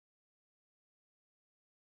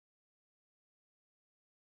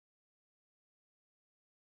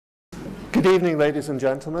Good evening, ladies and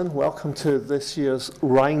gentlemen. Welcome to this year's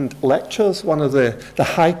Rhind Lectures, one of the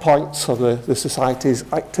high points of the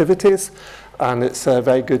Society's activities, and it's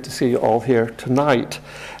very good to see you all here tonight.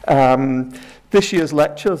 This year's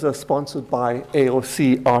lectures are sponsored by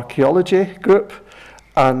AOC Archaeology Group,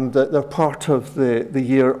 and they're part of the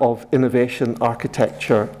Year of Innovation,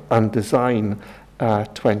 Architecture and Design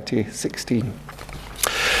 2016.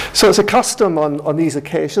 So it's a custom on these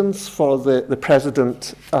occasions for the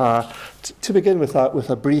President to begin with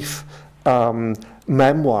a brief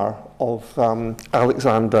memoir of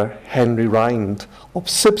Alexander Henry Rhind of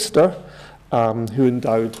Sibster, who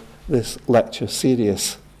endowed this lecture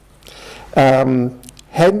series.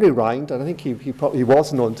 Henry Rhind, and I think he probably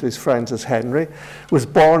was known to his friends as Henry, was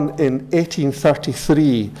born in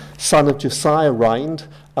 1833, son of Josiah Rhind,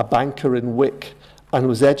 a banker in Wick, and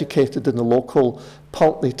was educated in the local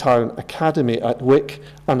Pulteney Town Academy at Wick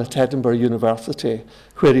and at Edinburgh University,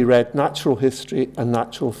 where he read natural history and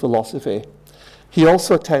natural philosophy. He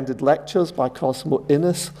also attended lectures by Cosmo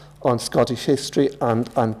Innes on Scottish history and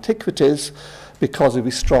antiquities because of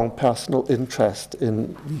his strong personal interest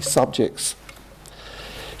in these subjects.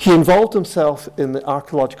 He involved himself in the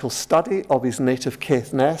archaeological study of his native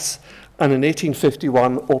Caithness, and in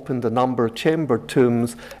 1851 opened a number of chambered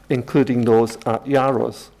tombs, including those at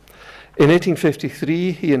Yarrows. In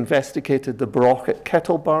 1853, he investigated the Broch at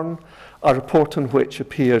Kettleburn, a report on which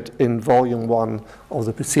appeared in Volume 1 of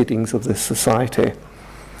the Proceedings of this Society.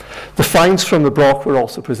 The finds from the Broch were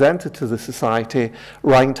also presented to the Society,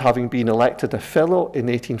 Rhind having been elected a Fellow in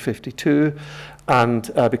 1852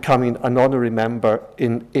 and becoming an honorary member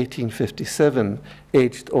in 1857,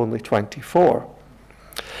 aged only 24.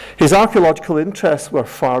 His archaeological interests were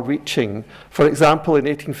far-reaching. For example, in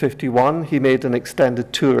 1851, he made an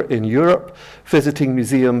extended tour in Europe, visiting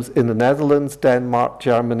museums in the Netherlands, Denmark,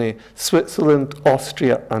 Germany, Switzerland,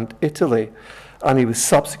 Austria, and Italy. And he was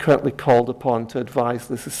subsequently called upon to advise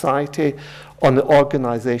the Society on the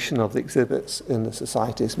organization of the exhibits in the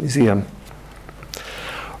Society's museum.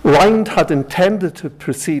 Rhind had intended to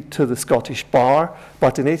proceed to the Scottish Bar,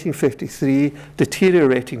 but in 1853,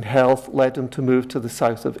 deteriorating health led him to move to the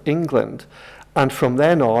south of England, and from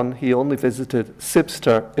then on, he only visited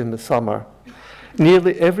Sibster in the summer.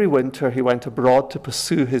 Nearly every winter, he went abroad to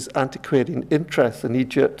pursue his antiquarian interests in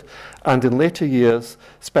Egypt, and in later years,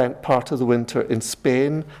 spent part of the winter in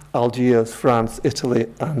Spain, Algiers, France, Italy,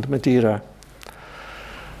 and Madeira.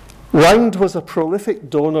 Rhind was a prolific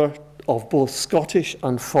donor of both Scottish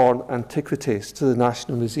and foreign antiquities to the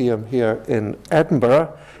National Museum here in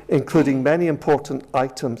Edinburgh, including many important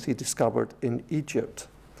items he discovered in Egypt.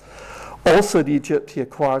 Also in Egypt, he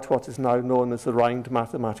acquired what is now known as the Rhind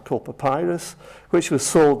Mathematical Papyrus, which was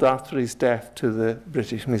sold after his death to the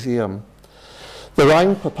British Museum. The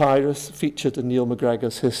Rhind Papyrus featured in Neil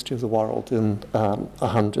MacGregor's History of the World in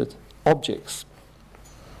 100 objects.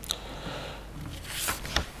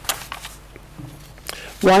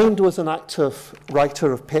 Rhind was an active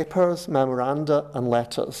writer of papers, memoranda, and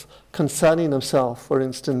letters, concerning himself, for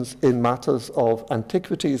instance, in matters of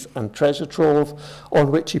antiquities and treasure trove,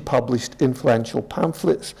 on which he published influential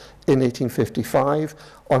pamphlets in 1855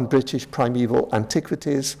 on British primeval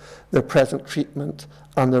antiquities, their present treatment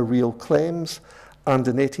and their real claims, and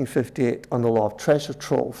in 1858 on the law of treasure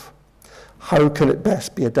trove. How can it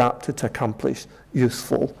best be adapted to accomplish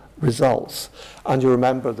useful results? And you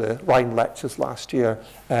remember the Rhind lectures last year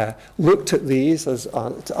looked at these as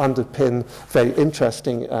to underpin very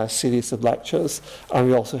interesting series of lectures, and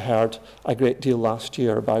we also heard a great deal last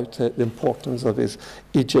year about the importance of his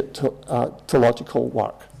Egyptological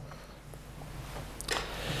work.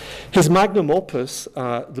 His magnum opus,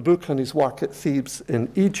 the book on his work at Thebes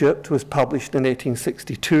in Egypt, was published in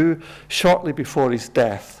 1862, shortly before his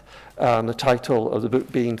death. The title of the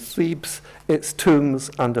book being Thebes, its tombs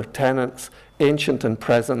and their tenants, ancient and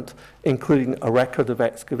present, including a record of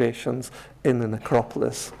excavations in the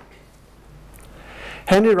necropolis.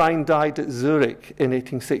 Henry Rhind died at Zurich in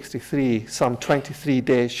 1863, some 23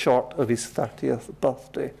 days short of his 30th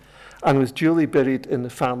birthday, and was duly buried in the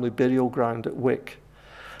family burial ground at Wick.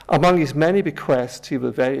 Among his many bequests, he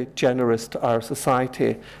was very generous to our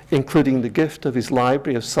Society, including the gift of his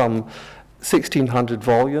library of some 1,600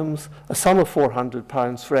 volumes, a sum of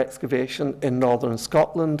 £400 for excavation in northern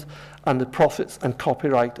Scotland, and the profits and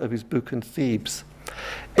copyright of his book on Thebes.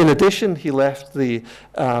 In addition, he left the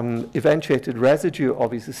eventuated residue of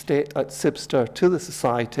his estate at Sibster to the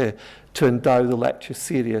Society to endow the lecture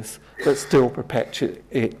series that still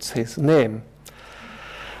perpetuates his name.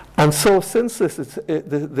 And so since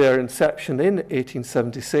their inception in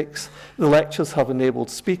 1876, the lectures have enabled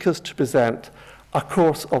speakers to present a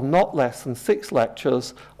course of not less than 6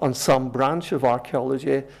 lectures on some branch of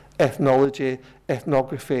archaeology, ethnology,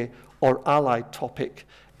 ethnography, or allied topic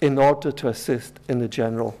in order to assist in the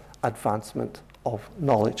general advancement of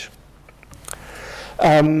knowledge.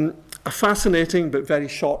 A fascinating but very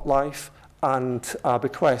short life, and a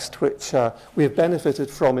bequest which we have benefited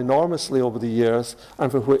from enormously over the years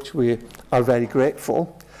and for which we are very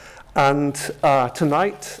grateful. And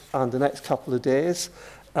tonight and the next couple of days,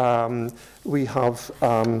 we have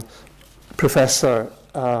Professor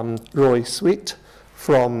Roey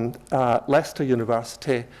from Leicester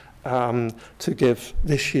University to give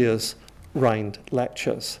this year's Rhind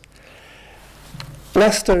lectures.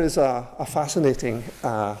 Leicester is a fascinating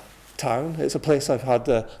town. It's a place I've had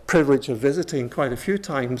the privilege of visiting quite a few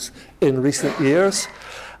times in recent years,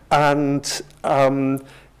 and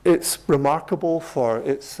it's remarkable for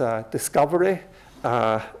its discovery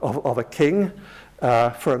of a king,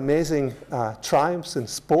 for amazing triumphs in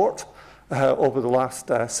sport over the last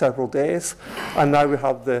several days, and now we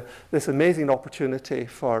have this amazing opportunity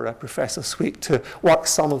for Professor Sweet to work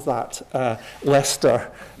some of that Leicester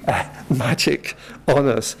magic on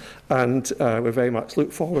us, and we very much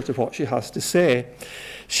look forward to what she has to say.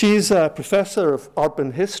 She's a Professor of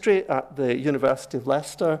Urban History at the University of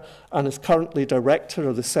Leicester and is currently Director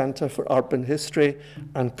of the Centre for Urban History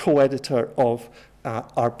and co-editor of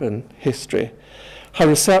Urban History. Her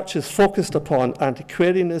research is focused upon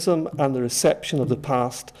antiquarianism and the reception of the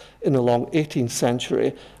past in the long 18th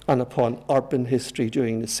century and upon urban history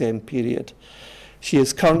during the same period. She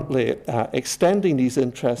is currently extending these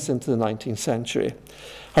interests into the 19th century.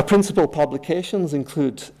 Her principal publications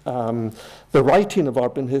include The Writing of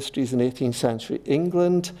Urban Histories in 18th Century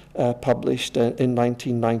England, published in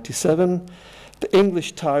 1997, The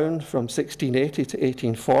English Town from 1680 to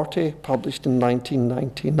 1840, published in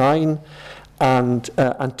 1999, and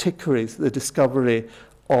Antiquaries, the discovery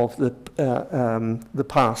of the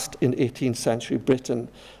past in 18th century Britain,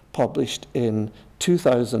 published in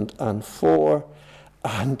 2004,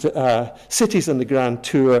 and Cities on the Grand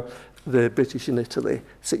Tour, the British in Italy,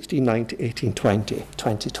 1690 to 1820,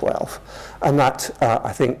 2012. And that,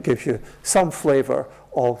 I think, gives you some flavour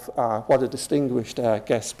of what a distinguished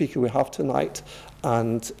guest speaker we have tonight,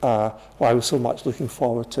 and why we're so much looking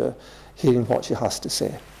forward to hearing what she has to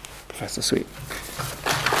say. Professor Sweet.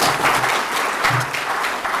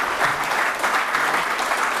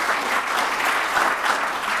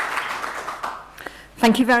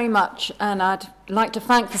 Thank you very much, and I'd like to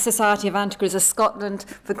thank the Society of Antiquaries of Scotland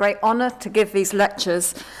for the great honour to give these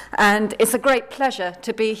lectures, and it's a great pleasure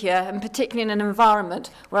to be here, and particularly in an environment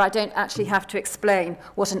where I don't actually have to explain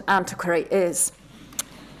what an antiquary is.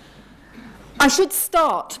 I should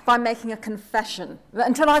start by making a confession that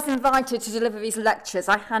until I was invited to deliver these lectures,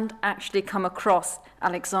 I hadn't actually come across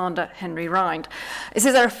Alexander Henry Rhind. This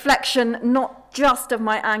is a reflection not just of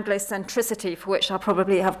my Anglocentricity, for which I'll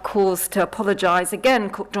probably have cause to apologise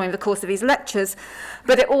again during the course of these lectures,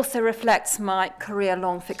 but it also reflects my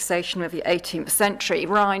career-long fixation with the 18th century.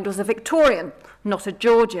 Rhind was a Victorian, not a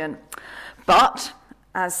Georgian, but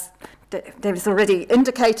as David's already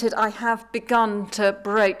indicated, I have begun to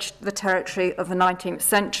broach the territory of the 19th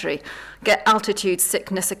century. Get altitude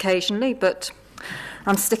sickness occasionally, but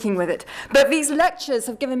I'm sticking with it. But these lectures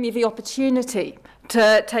have given me the opportunity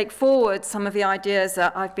to take forward some of the ideas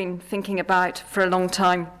that I've been thinking about for a long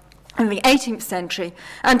time in the 18th century,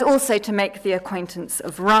 and also to make the acquaintance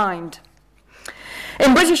of Rhind.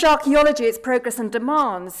 In British archaeology, its progress and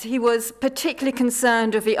demands, he was particularly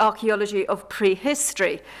concerned with the archaeology of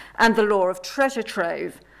prehistory and the law of treasure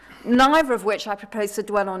trove, neither of which I propose to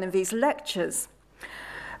dwell on in these lectures.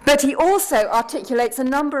 But he also articulates a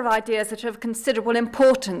number of ideas that are of considerable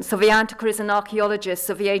importance for the antiquaries and archaeologists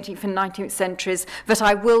of the 18th and 19th centuries that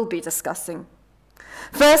I will be discussing.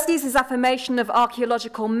 Firstly is his affirmation of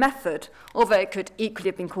archaeological method, although it could equally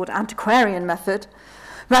have been called antiquarian method.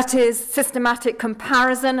 That is, systematic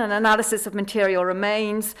comparison and analysis of material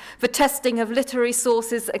remains, the testing of literary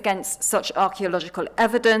sources against such archaeological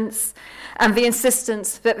evidence, and the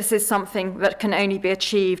insistence that this is something that can only be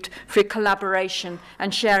achieved through collaboration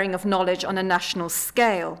and sharing of knowledge on a national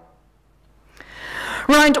scale.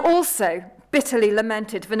 Rhind also bitterly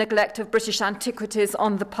lamented the neglect of British antiquities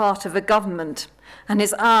on the part of the government, and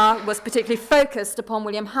his ire was particularly focused upon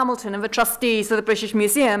William Hamilton and the trustees of the British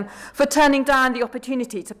Museum for turning down the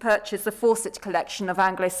opportunity to purchase the Fawcett collection of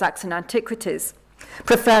Anglo-Saxon antiquities,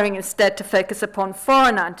 preferring instead to focus upon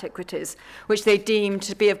foreign antiquities, which they deemed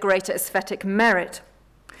to be of greater aesthetic merit.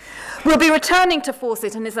 We'll be returning to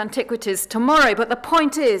Fawcett and his Antiquities tomorrow, but the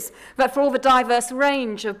point is that for all the diverse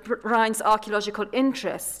range of Rhind's archaeological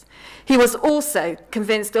interests, he was also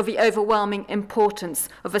convinced of the overwhelming importance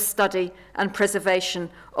of the study and preservation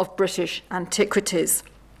of British antiquities.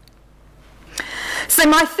 So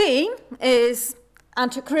my theme is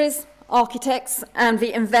antiquaries, architects, and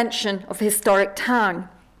the invention of the historic town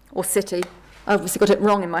or city. I obviously got it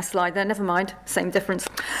wrong in my slide there, never mind, same difference.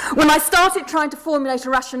 When I started trying to formulate a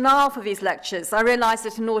rationale for these lectures, I realised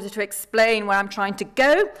that in order to explain where I'm trying to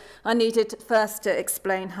go, I needed first to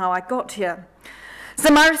explain how I got here.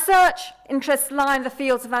 So my research interests lie in the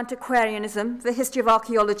fields of antiquarianism, the history of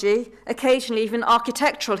archaeology, occasionally even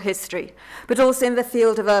architectural history, but also in the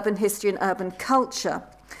field of urban history and urban culture.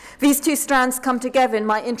 These two strands come together in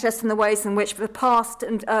my interest in the ways in which past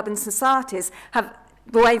urban societies have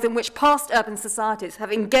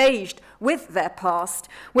engaged with their past,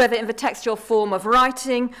 whether in the textual form of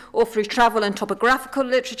writing, or through travel and topographical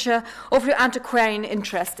literature, or through antiquarian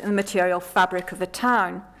interest in the material fabric of the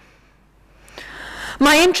town.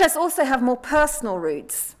 My interests also have more personal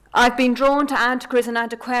roots. I've been drawn to antiquaries and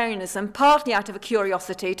antiquarianism partly out of a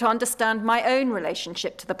curiosity to understand my own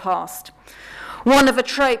relationship to the past. One of the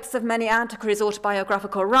tropes of many antiquaries'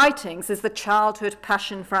 autobiographical writings is the childhood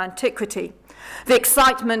passion for antiquity, the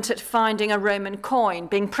excitement at finding a Roman coin,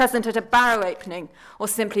 being present at a barrow opening, or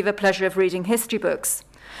simply the pleasure of reading history books.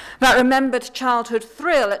 That remembered childhood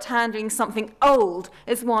thrill at handling something old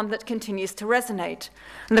is one that continues to resonate.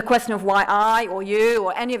 And the question of why I, or you,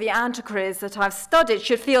 or any of the antiquaries that I've studied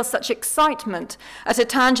should feel such excitement at a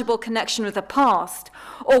tangible connection with the past,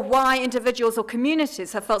 or why individuals or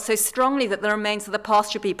communities have felt so strongly that the remains of the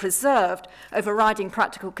past should be preserved, overriding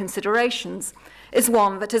practical considerations, is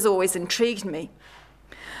one that has always intrigued me.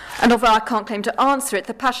 And although I can't claim to answer it,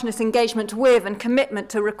 the passionate engagement with and commitment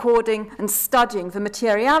to recording and studying the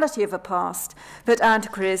materiality of the past that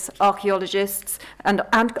antiquaries, archaeologists, and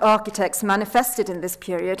architects manifested in this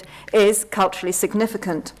period is culturally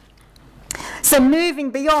significant. So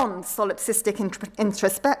moving beyond solipsistic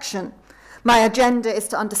introspection, my agenda is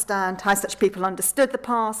to understand how such people understood the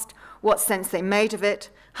past, what sense they made of it,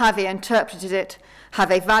 how they interpreted it, how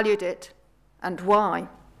they valued it, and why.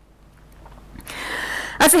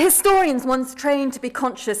 As a historian, one's trained to be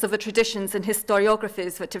conscious of the traditions and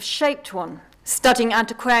historiographies that have shaped one. Studying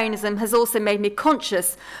antiquarianism has also made me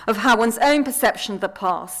conscious of how one's own perception of the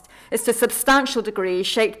past is to a substantial degree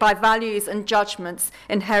shaped by values and judgments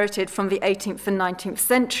inherited from the 18th and 19th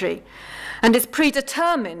century, and is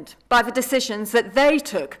predetermined by the decisions that they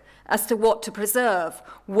took as to what to preserve,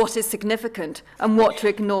 what is significant, and what to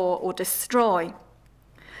ignore or destroy.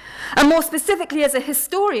 And more specifically, as a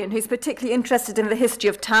historian who's particularly interested in the history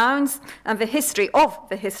of towns and the history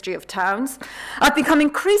of towns, I've become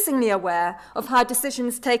increasingly aware of how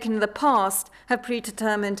decisions taken in the past have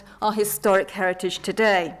predetermined our historic heritage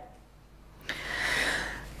today.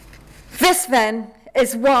 This, then,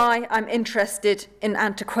 is why I'm interested in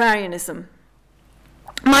antiquarianism.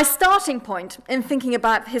 My starting point in thinking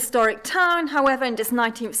about the historic town, however, in this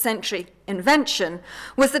 19th century invention,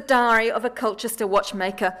 was the diary of a Colchester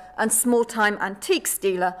watchmaker and small-time antiques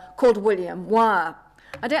dealer called William Wire.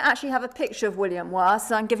 I don't actually have a picture of William Wire,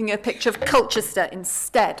 so I'm giving you a picture of Colchester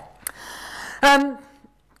instead.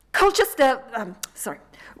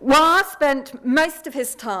 Wire spent most of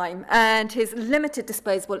his time and his limited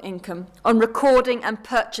disposable income on recording and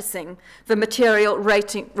purchasing the material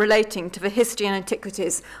relating to the history and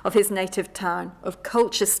antiquities of his native town of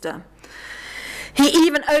Colchester. He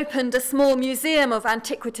even opened a small museum of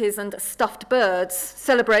antiquities and stuffed birds,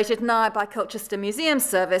 celebrated now by Colchester Museum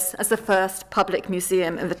Service as the first public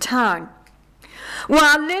museum in the town.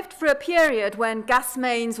 Wire lived for a period when gas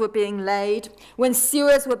mains were being laid, when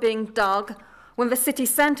sewers were being dug, when the city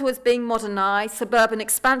centre was being modernised, suburban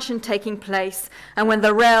expansion taking place, and when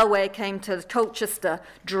the railway came to Colchester,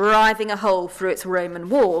 driving a hole through its Roman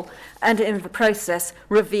wall, and in the process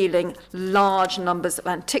revealing large numbers of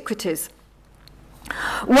antiquities.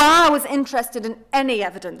 Wire was interested in any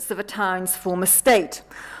evidence of a town's former state.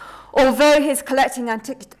 Although his collecting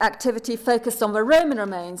activity focused on the Roman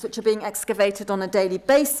remains, which are being excavated on a daily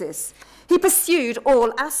basis, he pursued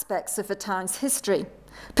all aspects of the town's history,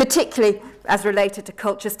 particularly as related to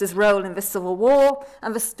Colchester's role in the Civil War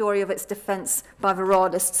and the story of its defence by the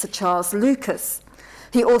royalist Sir Charles Lucas.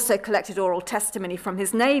 He also collected oral testimony from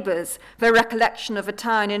his neighbours, their recollection of the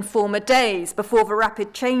town in former days before the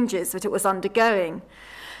rapid changes that it was undergoing.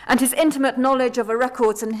 And his intimate knowledge of the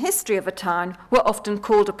records and history of the town were often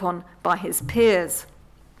called upon by his peers.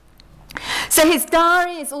 So So his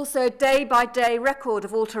diary is also a day-by-day record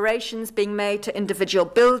of alterations being made to individual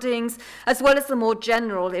buildings, as well as the more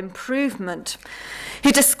general improvement.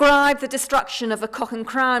 He described the destruction of a Cock and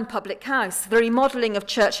Crown public house, the remodelling of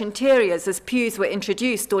church interiors as pews were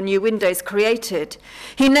introduced or new windows created.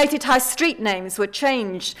 He noted how street names were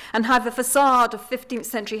changed and how the facade of 15th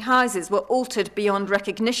century houses were altered beyond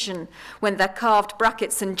recognition when their carved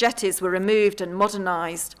brackets and jetties were removed and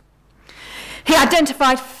modernised. He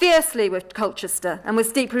identified fiercely with Colchester and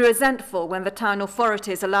was deeply resentful when the town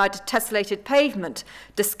authorities allowed tessellated pavement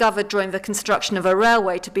discovered during the construction of a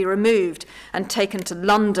railway to be removed and taken to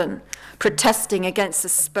London, protesting against the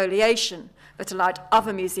spoliation that allowed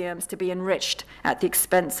other museums to be enriched at the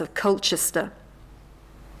expense of Colchester.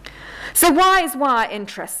 So why is Wire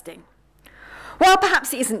interesting? Well,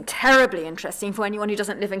 perhaps it isn't terribly interesting for anyone who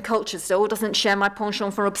doesn't live in Colchester or doesn't share my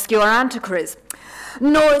penchant for obscure antiquaries.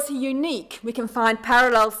 Nor is he unique. We can find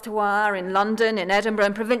parallels to Wire in London, in Edinburgh,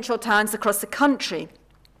 and provincial towns across the country.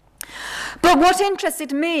 But what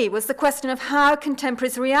interested me was the question of how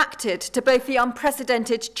contemporaries reacted to both the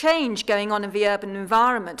unprecedented change going on in the urban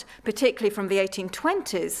environment, particularly from the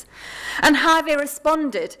 1820s, and how they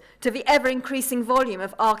responded to the ever-increasing volume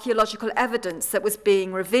of archaeological evidence that was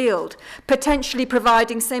being revealed, potentially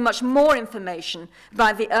providing so much more information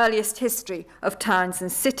about the earliest history of towns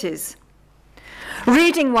and cities.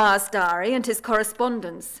 Reading Wire's diary and his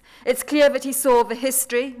correspondence, it's clear that he saw the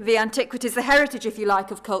history, the antiquities, the heritage, if you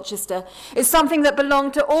like, of Colchester is something that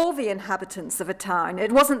belonged to all the inhabitants of a town.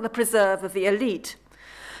 It wasn't the preserve of the elite.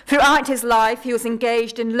 Throughout his life, he was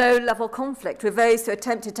engaged in low-level conflict with those who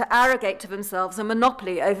attempted to arrogate to themselves a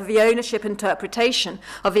monopoly over the ownership and interpretation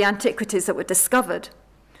of the antiquities that were discovered.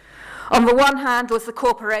 On the one hand was the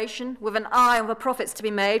corporation, with an eye on the profits to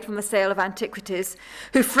be made from the sale of antiquities,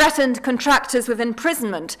 who threatened contractors with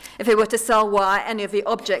imprisonment if they were to sell Wire any of the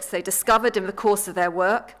objects they discovered in the course of their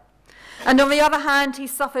work. And on the other hand, he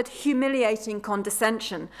suffered humiliating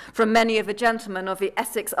condescension from many of the gentlemen of the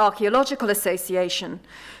Essex Archaeological Association,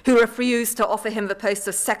 who refused to offer him the post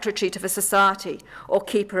of secretary to the society or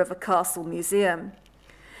keeper of a castle museum.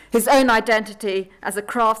 His own identity as a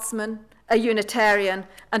craftsman, a Unitarian,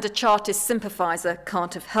 and a Chartist sympathiser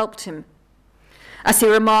can't have helped him. As he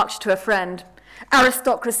remarked to a friend,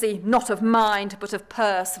 aristocracy not of mind but of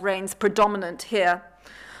purse reigns predominant here.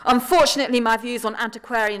 Unfortunately, my views on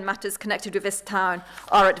antiquarian matters connected with this town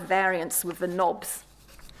are at variance with the nobs.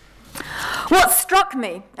 What struck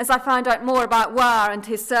me, as I found out more about Wire and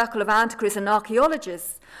his circle of antiquaries and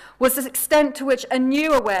archaeologists, was the extent to which a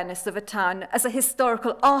new awareness of a town as a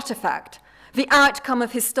historical artefact, the outcome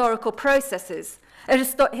of historical processes,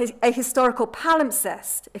 a historical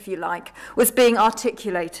palimpsest, if you like, was being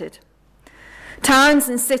articulated. Towns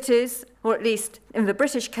and cities, or at least in the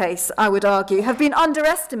British case, I would argue, have been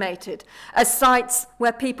underestimated as sites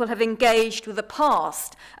where people have engaged with the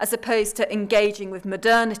past as opposed to engaging with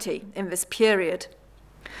modernity in this period.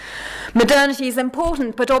 Modernity is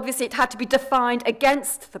important, but obviously it had to be defined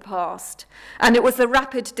against the past, and it was the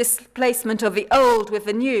rapid displacement of the old with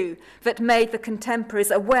the new that made the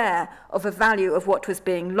contemporaries aware of the value of what was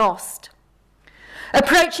being lost.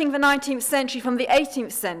 Approaching the 19th century from the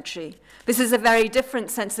 18th century, this is a very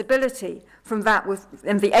different sensibility from that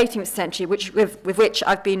in the 18th century, with which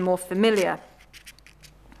I've been more familiar.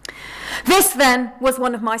 This, then, was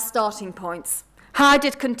one of my starting points. How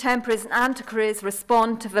did contemporaries and antiquaries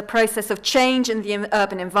respond to the process of change in the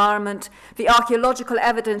urban environment, the archaeological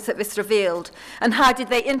evidence that this revealed, and how did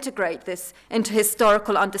they integrate this into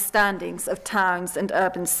historical understandings of towns and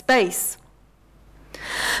urban space?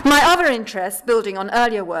 My other interest, building on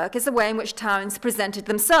earlier work, is the way in which towns presented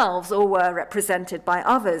themselves or were represented by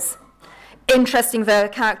others. Interesting though a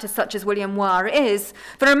character such as William Wire is,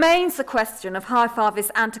 there remains the question of how far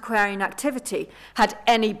this antiquarian activity had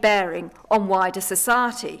any bearing on wider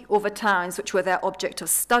society or the towns which were their object of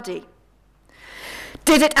study.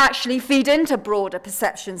 Did it actually feed into broader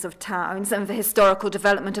perceptions of towns and the historical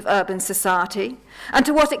development of urban society? And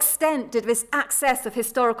to what extent did this access of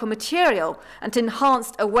historical material and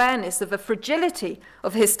enhanced awareness of the fragility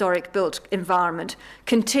of the historic built environment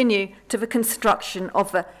continue to the construction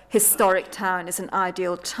of the historic town as an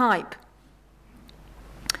ideal type?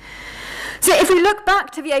 So if we look back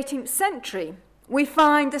to the 18th century, we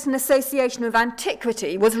find that an association with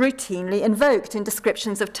antiquity was routinely invoked in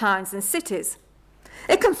descriptions of towns and cities.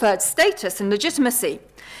 It conferred status and legitimacy.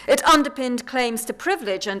 It underpinned claims to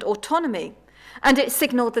privilege and autonomy, and it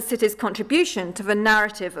signalled the city's contribution to the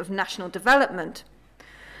narrative of national development.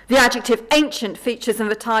 The adjective ancient features in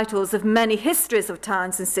the titles of many histories of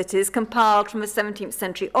towns and cities compiled from the 17th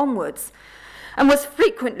century onwards, and was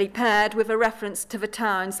frequently paired with a reference to the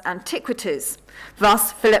town's antiquities.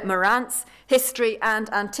 Thus, Philip Morant's History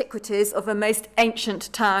and Antiquities of the Most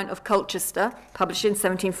Ancient Town of Colchester, published in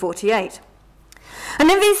 1748.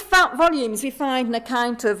 And in these volumes, we find an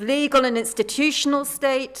account of legal and institutional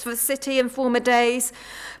state of the city in former days,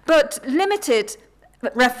 but limited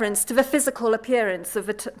reference to the physical appearance of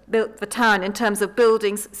the town in terms of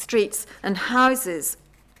buildings, streets, and houses.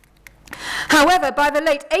 However, by the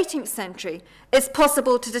late 18th century, it's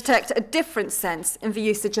possible to detect a different sense in the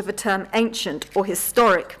usage of the term ancient or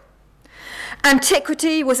historic.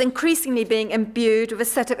 Antiquity was increasingly being imbued with a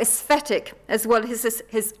set of aesthetic as well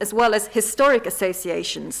as historic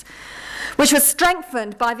associations, which was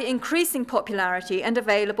strengthened by the increasing popularity and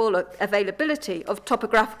availability of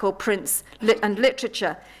topographical prints and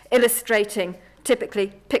literature illustrating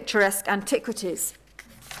typically picturesque antiquities.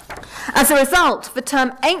 As a result, the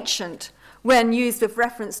term ancient, when used with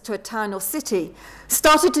reference to a town or city,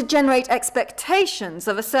 started to generate expectations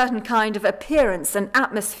of a certain kind of appearance and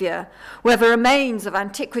atmosphere where the remains of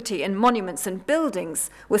antiquity in monuments and buildings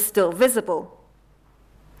were still visible.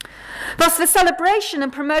 Thus, the celebration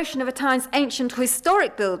and promotion of a town's ancient or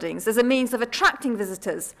historic buildings as a means of attracting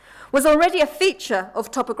visitors was already a feature of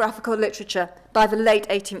topographical literature by the late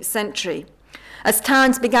 18th century, as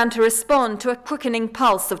towns began to respond to a quickening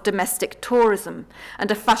pulse of domestic tourism and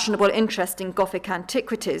a fashionable interest in Gothic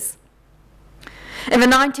antiquities. In the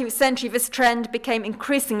 19th century, this trend became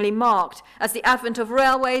increasingly marked as the advent of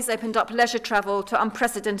railways opened up leisure travel to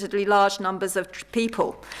unprecedentedly large numbers of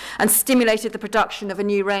people and stimulated the production of a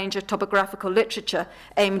new range of topographical literature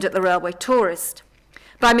aimed at the railway tourist.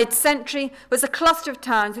 By mid-century was a cluster of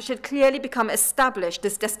towns which had clearly become established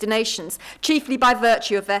as destinations, chiefly by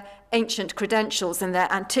virtue of their ancient credentials and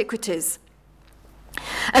their antiquities.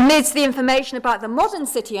 Amidst the information about the modern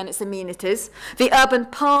city and its amenities, the urban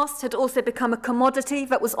past had also become a commodity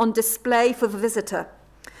that was on display for the visitor.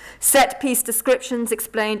 Set-piece descriptions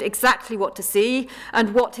explained exactly what to see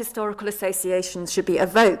and what historical associations should be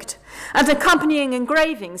evoked, and accompanying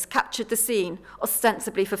engravings captured the scene,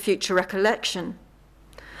 ostensibly for future recollection.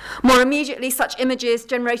 More immediately, such images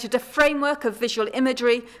generated a framework of visual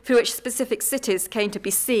imagery through which specific cities came to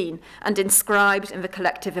be seen and inscribed in the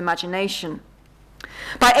collective imagination.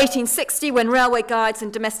 By 1860, when railway guides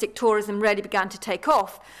and domestic tourism really began to take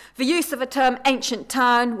off, the use of the term ancient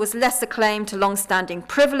town was less a claim to long-standing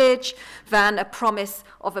privilege than a promise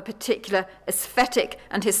of a particular aesthetic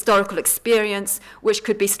and historical experience which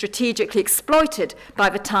could be strategically exploited by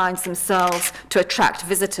the towns themselves to attract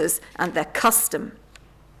visitors and their custom.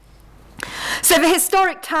 So the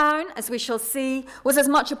historic town, as we shall see, was as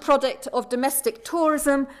much a product of domestic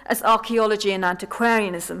tourism as archaeology and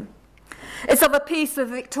antiquarianism. It's of a piece with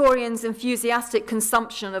Victorians' enthusiastic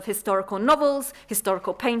consumption of historical novels,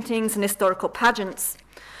 historical paintings, and historical pageants.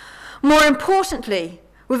 More importantly,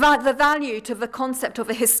 without the value to the concept of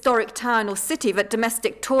a historic town or city that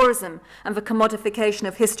domestic tourism and the commodification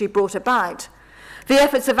of history brought about, the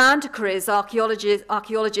efforts of antiquaries,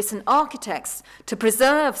 archaeologists and architects to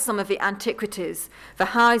preserve some of the antiquities, the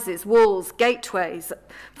houses, walls, gateways,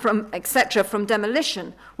 etc., from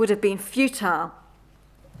demolition would have been futile.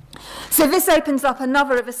 So this opens up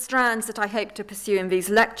another of the strands that I hope to pursue in these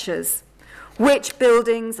lectures. Which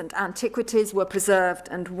buildings and antiquities were preserved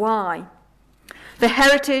and why? The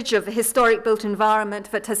heritage of the historic built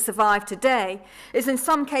environment that has survived today is in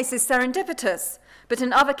some cases serendipitous, but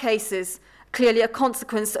in other cases clearly a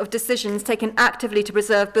consequence of decisions taken actively to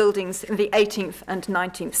preserve buildings in the 18th and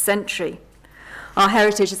 19th century. Our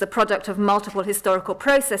heritage is a product of multiple historical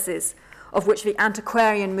processes, of which the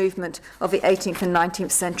antiquarian movement of the 18th and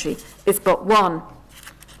 19th century is but one.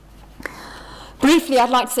 Briefly, I'd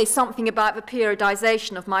like to say something about the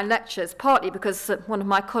periodization of my lectures, partly because one of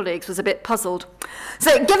my colleagues was a bit puzzled.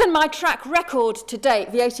 So, given my track record to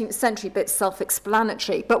date, the 18th century bit's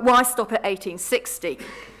self-explanatory, but why stop at 1860?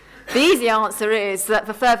 The easy answer is that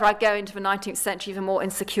the further I go into the 19th century, the more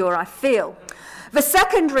insecure I feel. The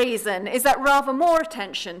second reason is that rather more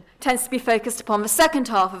attention tends to be focused upon the second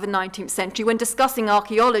half of the 19th century when discussing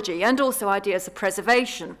archaeology and also ideas of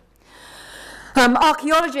preservation.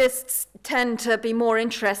 Archaeologists tend to be more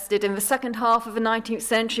interested in the second half of the 19th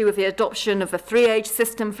century with the adoption of the three-age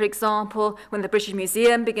system, for example, when the British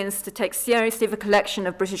Museum begins to take seriously the collection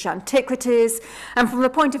of British antiquities. And from the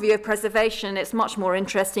point of view of preservation, it's much more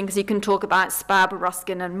interesting because you can talk about Spabb,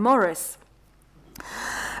 Ruskin and Morris.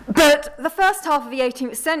 But the first half of the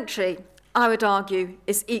 18th century, I would argue,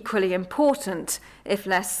 is equally important, if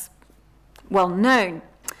less well known.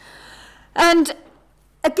 And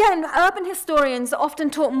Again, urban historians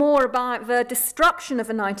often talk more about the destruction of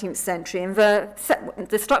the 19th century and the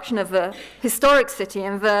destruction of the historic city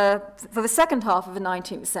for the second half of the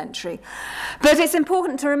 19th century. But it's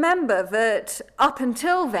important to remember that up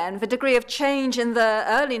until then, the degree of change in the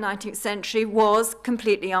early 19th century was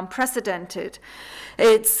completely unprecedented.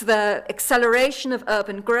 It's the acceleration of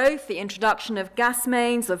urban growth, the introduction of gas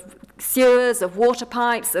mains, of sewers, of water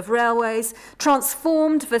pipes, of railways,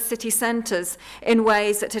 transformed the city centres in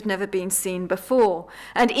ways that had never been seen before.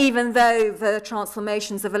 And even though the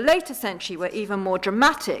transformations of a later century were even more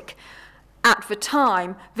dramatic, at the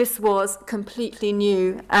time, this was completely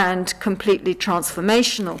new and completely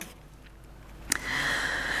transformational.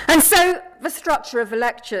 And so the structure of the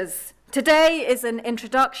lectures. Today is an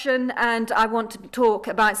introduction, and I want to talk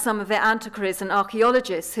about some of the antiquaries and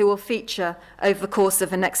archaeologists who will feature over the course of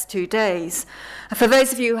the next 2 days. For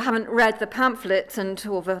those of you who haven't read the pamphlet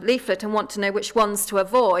or the leaflet and want to know which ones to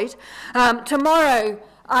avoid, tomorrow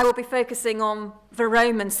I will be focusing on the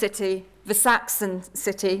Roman city, the Saxon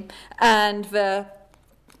city, and the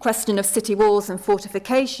question of city walls and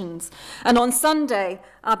fortifications. And on Sunday,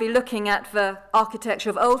 I'll be looking at the architecture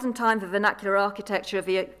of olden time, the vernacular architecture of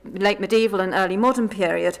the late medieval and early modern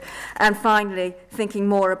period, and finally thinking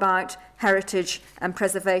more about heritage and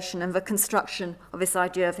preservation and the construction of this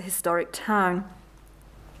idea of the historic town.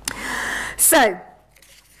 So,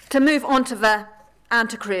 to move on to the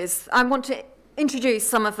antiquaries, I want to introduce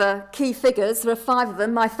some of the key figures. There are 5 of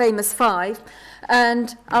them, my famous 5,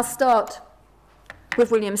 and I'll start with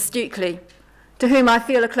William Stukely, to whom I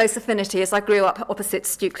feel a close affinity as I grew up opposite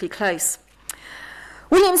Stukely Close.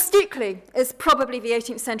 William Stukely is probably the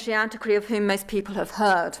 18th century antiquary of whom most people have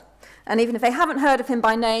heard. And even if they haven't heard of him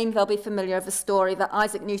by name, they'll be familiar with the story that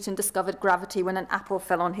Isaac Newton discovered gravity when an apple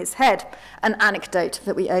fell on his head, an anecdote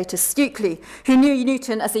that we owe to Stukely, who knew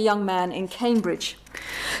Newton as a young man in Cambridge.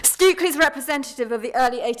 Stukely is representative of the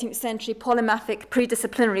early 18th century polymathic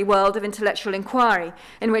predisciplinary world of intellectual inquiry,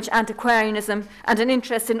 in which antiquarianism and an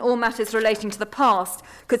interest in all matters relating to the past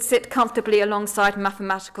could sit comfortably alongside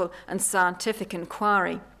mathematical and scientific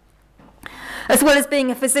inquiry. As well as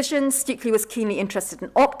being a physician, Stukely was keenly interested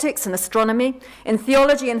in optics and astronomy, in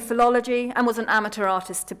theology and philology, and was an amateur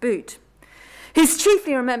artist to boot. He's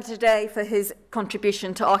chiefly remembered today for his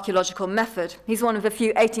contribution to archaeological method. He's one of the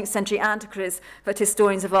few 18th century antiquaries that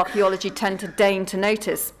historians of archaeology tend to deign to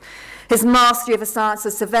notice. His mastery of the science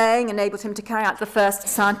of surveying enabled him to carry out the first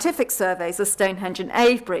scientific surveys of Stonehenge and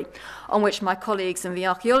Avebury, on which my colleagues in the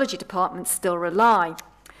archaeology department still rely.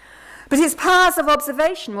 But his powers of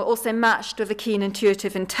observation were also matched with a keen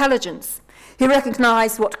intuitive intelligence. He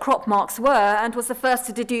recognised what crop marks were and was the first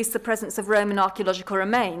to deduce the presence of Roman archaeological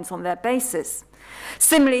remains on their basis.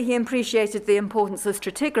 Similarly, he appreciated the importance of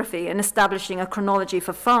stratigraphy in establishing a chronology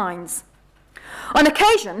for finds. On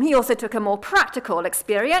occasion, he also took a more practical,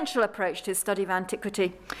 experiential approach to his study of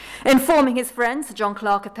antiquity, informing his friend, Sir John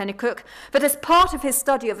Clarke of Pennycook, that as part of his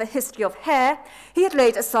study of the history of hair, he had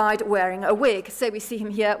laid aside wearing a wig, so we see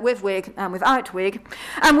him here with wig and without wig,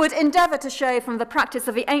 and would endeavour to show from the practice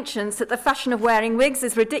of the ancients that the fashion of wearing wigs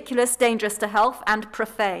is ridiculous, dangerous to health, and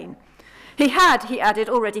profane. He had, he added,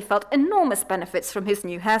 already felt enormous benefits from his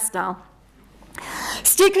new hairstyle.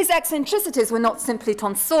 Stukely's eccentricities were not simply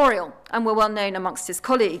tonsorial and were well known amongst his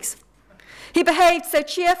colleagues. He behaved so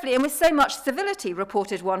cheerfully and with so much civility,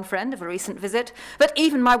 reported one friend of a recent visit, that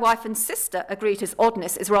even my wife and sister agreed his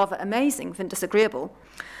oddness is rather amazing than disagreeable.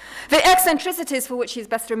 The eccentricities for which he is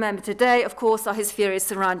best remembered today, of course, are his theories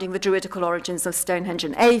surrounding the druidical origins of Stonehenge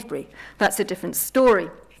and Avebury. That's a different story.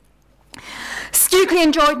 Stukely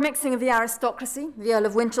enjoyed mixing of the aristocracy. The Earl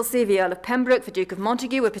of Winchelsea, the Earl of Pembroke, the Duke of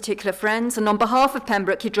Montague were particular friends, and on behalf of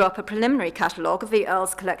Pembroke he drew up a preliminary catalogue of the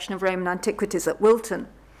Earl's collection of Roman antiquities at Wilton.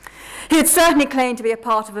 He had certainly claimed to be a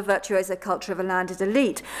part of a virtuoso culture of a landed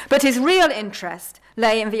elite, but his real interest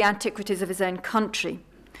lay in the antiquities of his own country.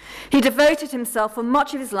 He devoted himself for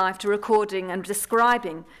much of his life to recording and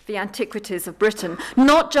describing the antiquities of Britain,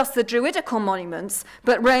 not just the druidical monuments,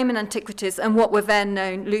 but Roman antiquities and what were then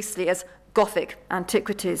known loosely as Gothic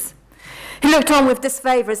antiquities. He looked on with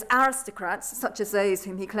disfavour as aristocrats, such as those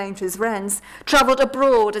whom he claimed to his friends, travelled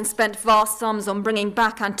abroad and spent vast sums on bringing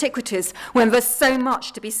back antiquities when there's so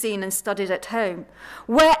much to be seen and studied at home.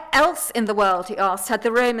 Where else in the world, he asked, had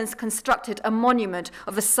the Romans constructed a monument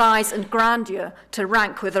of a size and grandeur to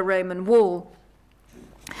rank with a Roman wall?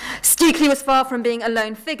 Stukely was far from being a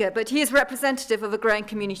lone figure, but he is representative of a growing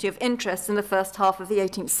community of interest in the first half of the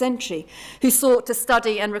 18th century, who sought to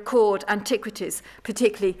study and record antiquities,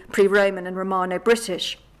 particularly pre-Roman and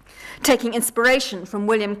Romano-British, taking inspiration from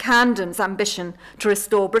William Camden's ambition to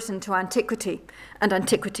restore Britain to antiquity and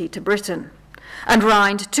antiquity to Britain. And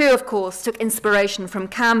Rhind, too, of course, took inspiration from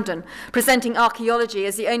Camden, presenting archaeology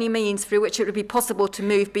as the only means through which it would be possible to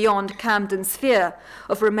move beyond Camden's fear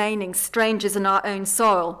of remaining strangers in our own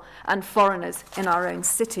soil and foreigners in our own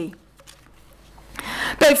city.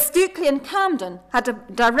 Both Stukely and Camden had a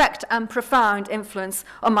direct and profound influence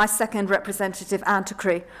on my second representative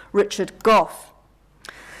antiquary, Richard Gough.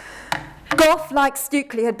 Gough, like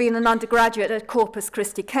Stukely, had been an undergraduate at Corpus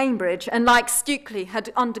Christi, Cambridge, and like Stukely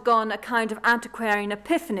had undergone a kind of antiquarian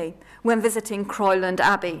epiphany when visiting Croyland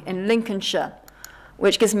Abbey in Lincolnshire,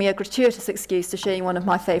 which gives me a gratuitous excuse to show you one of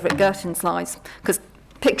my favourite Girton slides, because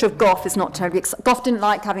the picture of Gough is not terribly... Gough didn't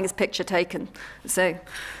like having his picture taken, so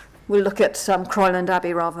we'll look at Croyland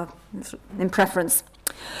Abbey rather in preference.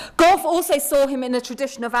 Gough also saw him in a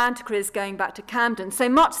tradition of antiquaries going back to Camden, so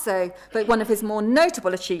much so that one of his more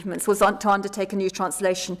notable achievements was to undertake a new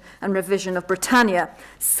translation and revision of Britannia,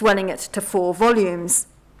 swelling it to 4 volumes.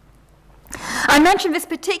 I mention this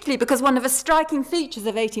particularly because one of the striking features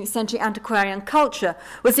of 18th century antiquarian culture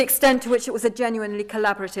was the extent to which it was a genuinely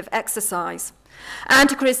collaborative exercise.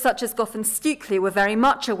 Antiquaries such as Gough and Stukely were very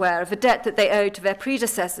much aware of the debt that they owed to their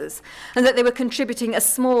predecessors, and that they were contributing a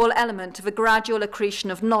small element of a gradual accretion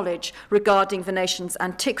of knowledge regarding the nation's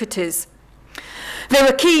antiquities. They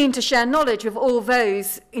were keen to share knowledge with all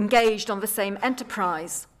those engaged on the same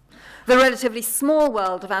enterprise. The relatively small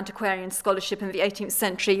world of antiquarian scholarship in the 18th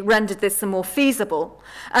century rendered this more feasible,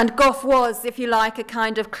 and Gough was, if you like, a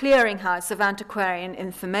kind of clearinghouse of antiquarian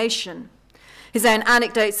information. His own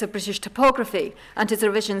anecdotes of British topography and his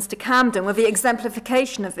revisions to Camden were the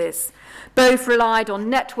exemplification of this. Both relied on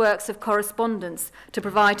networks of correspondence to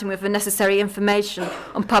provide him with the necessary information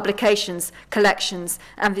on publications, collections,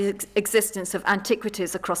 and the existence of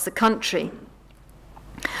antiquities across the country.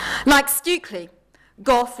 Like Stukely,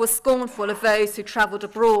 Gough was scornful of those who travelled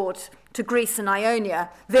abroad to Greece and Ionia.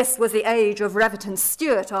 This was the age of Revet and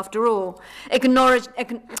Stuart, after all, ignoring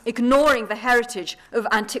the heritage of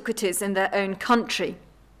antiquities in their own country.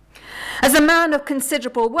 As a man of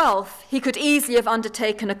considerable wealth, he could easily have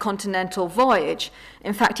undertaken a continental voyage.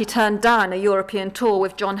 In fact, he turned down a European tour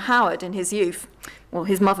with John Howard in his youth. Well,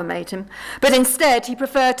 his mother made him. But instead, he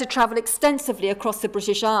preferred to travel extensively across the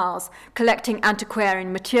British Isles, collecting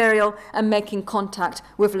antiquarian material and making contact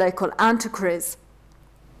with local antiquaries.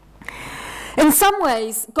 In some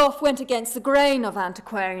ways, Gough went against the grain of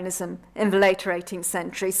antiquarianism in the later 18th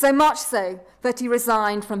century, so much so that he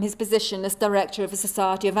resigned from his position as director of the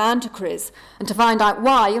Society of Antiquaries. And to find out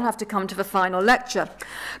why, you'll have to come to the final lecture.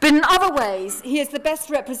 But in other ways, he is the best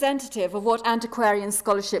representative of what antiquarian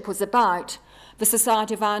scholarship was about. The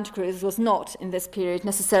Society of Antiquaries was not, in this period,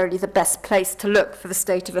 necessarily the best place to look for the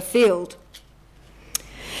state of a field.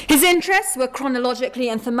 His interests were chronologically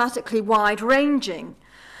and thematically wide-ranging,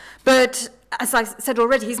 but as I said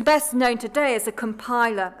already, he's best known today as a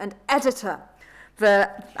compiler and editor.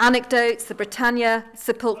 The anecdotes, the Britannia,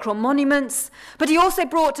 sepulchral monuments, but he also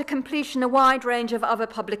brought to completion a wide range of other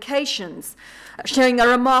publications, showing a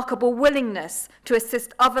remarkable willingness to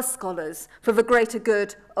assist other scholars for the greater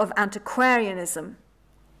good of antiquarianism.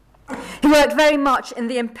 He worked very much in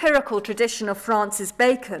the empirical tradition of Francis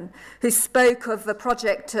Bacon, who spoke of the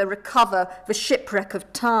project to recover the shipwreck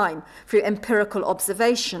of time through empirical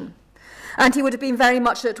observation. And he would have been very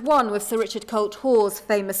much at one with Sir Richard Colt Hoare's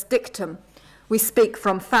famous dictum, "We speak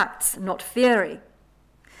from facts, not theory."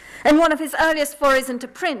 In one of his earliest forays into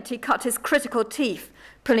print, he cut his critical teeth,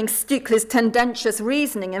 pulling Stukely's tendentious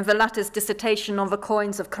reasoning in the latter's dissertation on the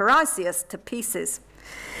coins of Carausius to pieces.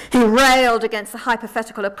 He railed against the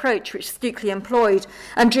hypothetical approach which Stukely employed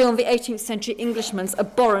and drew on the 18th century Englishman's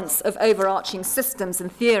abhorrence of overarching systems and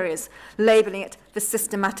theories, labelling it the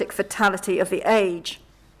systematic fatality of the age.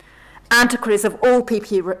 Antiquaries of all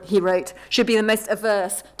people, he wrote, should be the most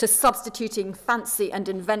averse to substituting fancy and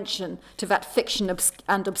invention to that fiction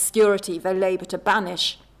and obscurity they labour to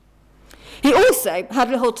banish. He also had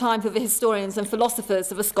little time for the historians and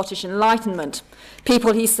philosophers of the Scottish Enlightenment,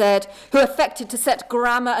 people, he said, who affected to set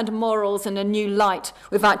grammar and morals in a new light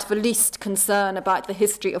without the least concern about the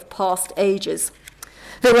history of past ages.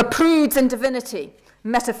 They were prudes in divinity,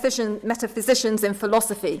 metaphysicians in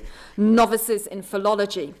philosophy, novices in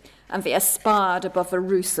philology, and they aspired above the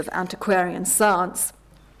roots of antiquarian science.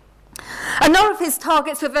 Another of his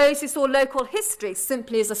targets were those who saw local history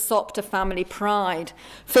simply as a sop to family pride,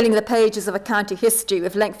 filling the pages of a county history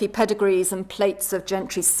with lengthy pedigrees and plates of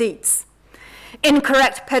gentry seats.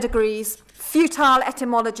 Incorrect pedigrees, futile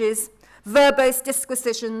etymologies, verbose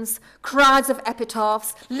disquisitions, crowds of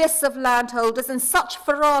epitaphs, lists of landholders, and such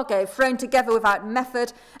farrago thrown together without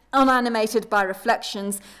method, unanimated by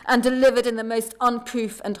reflections, and delivered in the most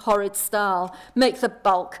uncouth and horrid style, make the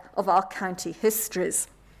bulk of our county histories.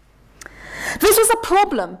 This was a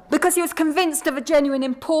problem because he was convinced of a genuine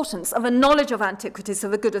importance of a knowledge of antiquities for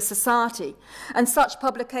the good of society, and such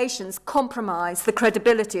publications compromise the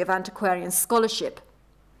credibility of antiquarian scholarship.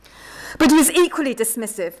 But he was equally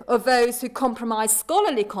dismissive of those who compromise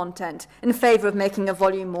scholarly content in favour of making a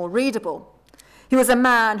volume more readable. He was a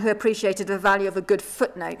man who appreciated the value of a good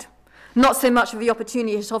footnote, not so much for the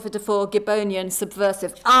opportunity it offered for Gibbonian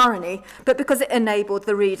subversive irony, but because it enabled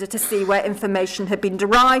the reader to see where information had been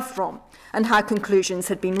derived from and how conclusions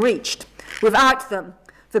had been reached. Without them,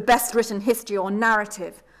 the best written history or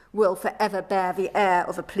narrative will forever bear the air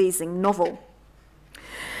of a pleasing novel.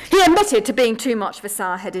 He admitted to being too much of a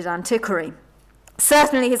sour-headed antiquary.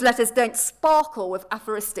 Certainly his letters don't sparkle with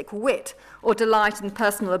aphoristic wit or delight in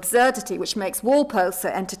personal absurdity, which makes Walpole so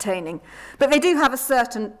entertaining, but they do have a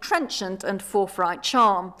certain trenchant and forthright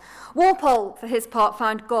charm. Walpole, for his part,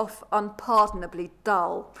 found Gough unpardonably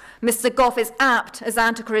dull. Mr. Gough is apt, as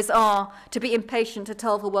antiquaries are, to be impatient to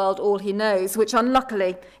tell the world all he knows, which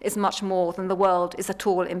unluckily is much more than the world is at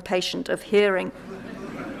all impatient of hearing.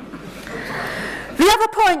 The other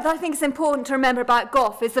point that I think is important to remember about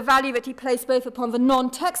Gough is the value that he placed both upon the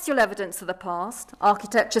non-textual evidence of the past,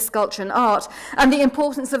 architecture, sculpture and art, and the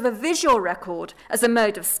importance of a visual record as a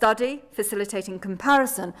mode of study, facilitating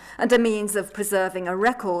comparison, and a means of preserving a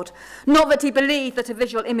record. Not that he believed that a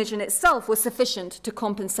visual image in itself was sufficient to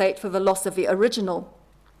compensate for the loss of the original.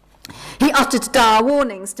 He uttered dire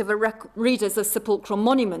warnings to the readers of sepulchral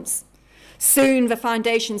monuments. Soon the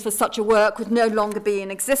foundations for such a work would no longer be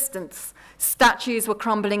in existence. Statues were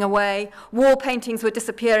crumbling away, wall paintings were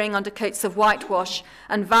disappearing under coats of whitewash,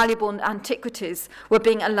 and valuable antiquities were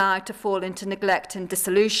being allowed to fall into neglect and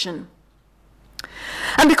dissolution.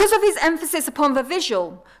 And because of his emphasis upon the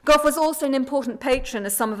visual, Gough was also an important patron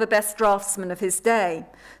of some of the best draftsmen of his day,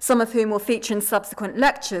 some of whom will feature in subsequent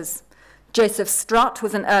lectures. Joseph Strutt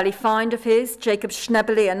was an early find of his, Jacob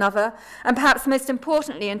Schnebely another, and perhaps most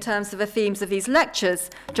importantly in terms of the themes of these lectures,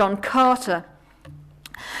 John Carter.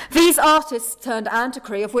 These artists turned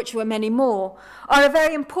antiquary, of which there were many more, are a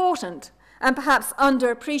very important and perhaps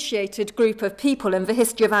underappreciated group of people in the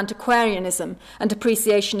history of antiquarianism and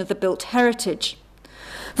appreciation of the built heritage.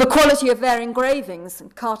 The quality of their engravings,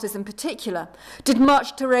 and Carter's in particular, did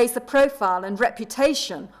much to raise the profile and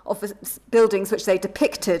reputation of the buildings which they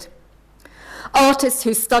depicted. Artists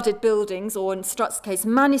who studied buildings, or in Strutt's case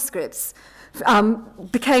manuscripts,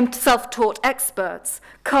 became self-taught experts.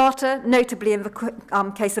 Carter, notably in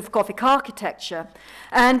the case of Gothic architecture,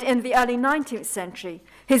 and in the early 19th century,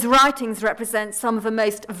 his writings represent some of the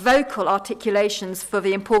most vocal articulations for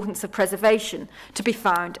the importance of preservation to be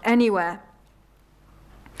found anywhere.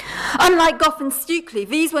 Unlike Gough and Stukely,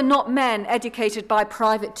 these were not men educated by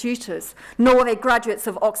private tutors, nor were they graduates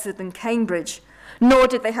of Oxford and Cambridge, nor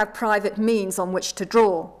did they have private means on which to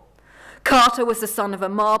draw. Carter was the son of a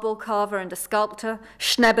marble carver and a sculptor,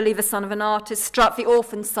 Schnebely the son of an artist, Strutt the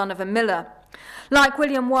orphan son of a miller. Like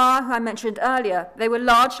William Wyre, who I mentioned earlier, they were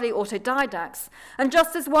largely autodidacts, and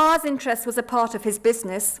just as Wyre's interest was a part of his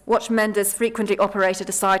business, watchmenders frequently operated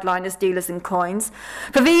a sideline as dealers in coins,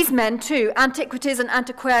 for these men too, antiquities and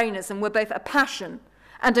antiquarianism were both a passion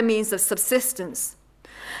and a means of subsistence.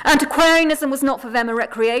 Antiquarianism was not for them a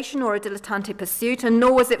recreation or a dilettante pursuit, and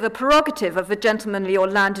nor was it the prerogative of the gentlemanly or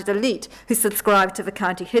landed elite who subscribed to the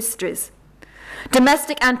county histories.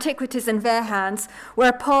 Domestic antiquities in their hands were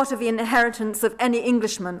a part of the inheritance of any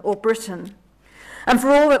Englishman or Briton. And for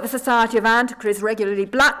all that the Society of Antiquaries regularly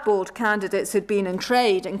blackballed candidates who'd been in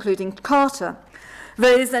trade, including Carter,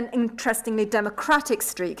 there is an interestingly democratic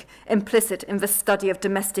streak implicit in the study of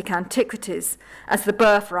domestic antiquities as the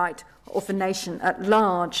birthright of the nation at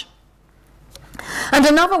large. And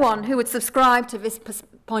another one who would subscribe to this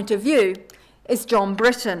point of view is John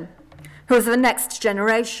Britton, who was the next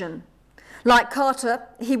generation. Like Carter,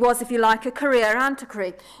 he was, if you like, a career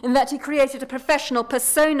antiquary, in that he created a professional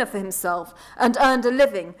persona for himself and earned a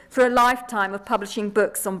living through a lifetime of publishing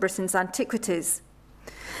books on Britain's antiquities.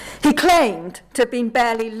 He claimed to have been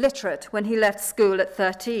barely literate when he left school at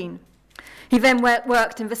 13. He then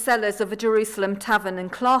worked in the cellars of a Jerusalem tavern in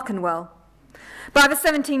Clerkenwell. By the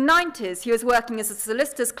 1790s, he was working as a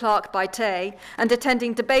solicitor's clerk by day and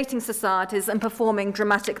attending debating societies and performing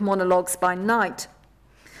dramatic monologues by night.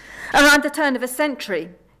 Around the turn of the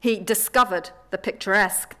century, he discovered the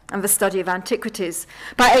picturesque and the study of antiquities.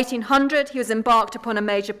 By 1800, he was embarked upon a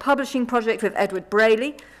major publishing project with Edward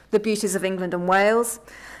Brayley, The Beauties of England and Wales,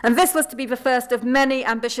 and this was to be the first of many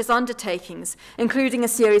ambitious undertakings, including a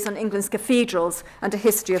series on England's cathedrals and a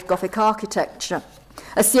history of Gothic architecture,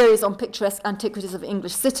 a series on picturesque antiquities of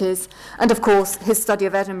English cities, and of course his study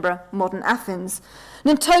of Edinburgh, modern Athens. And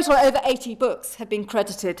in total, over 80 books have been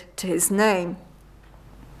credited to his name.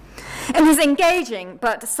 In his engaging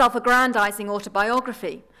but self-aggrandizing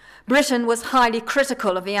autobiography, Britton was highly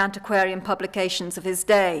critical of the antiquarian publications of his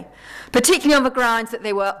day, particularly on the grounds that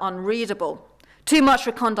they were unreadable. Too much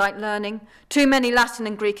recondite learning, too many Latin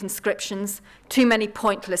and Greek inscriptions, too many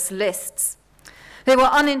pointless lists. They were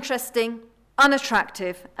uninteresting,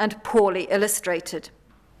 unattractive, and poorly illustrated.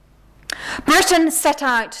 Britton set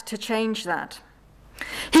out to change that.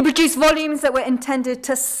 He produced volumes that were intended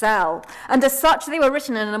to sell, and as such they were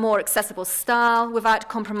written in a more accessible style without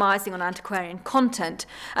compromising on antiquarian content,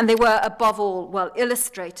 and they were above all well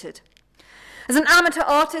illustrated. As an amateur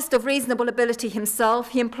artist of reasonable ability himself,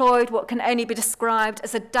 he employed what can only be described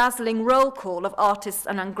as a dazzling roll call of artists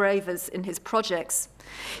and engravers in his projects.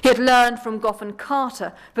 He had learned from Gough and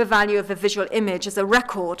Carter the value of the visual image as a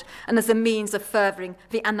record and as a means of furthering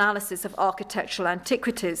the analysis of architectural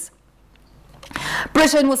antiquities.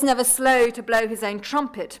 Britton was never slow to blow his own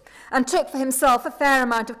trumpet and took for himself a fair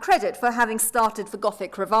amount of credit for having started the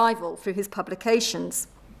Gothic revival through his publications.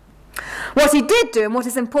 What he did do, and what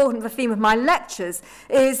is important, the theme of my lectures,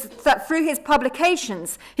 is that through his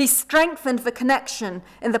publications he strengthened the connection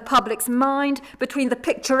in the public's mind between the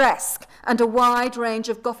picturesque and a wide range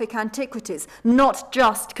of Gothic antiquities, not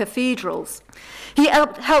just cathedrals. He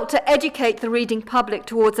helped to educate the reading public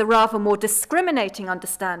towards a rather more discriminating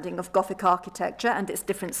understanding of Gothic architecture and its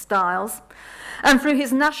different styles. And through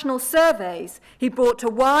his national surveys, he brought to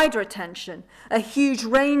wider attention a huge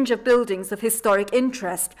range of buildings of historic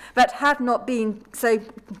interest that had not been so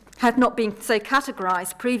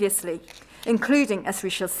categorized previously, including, as we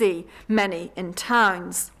shall see, many in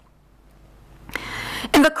towns.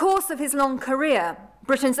 In the course of his long career,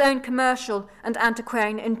 Britain's own commercial and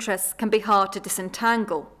antiquarian interests can be hard to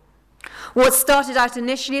disentangle. What started out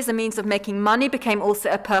initially as a means of making money became also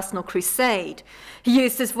a personal crusade. He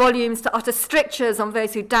used his volumes to utter strictures on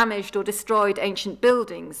those who damaged or destroyed ancient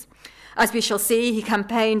buildings. As we shall see, he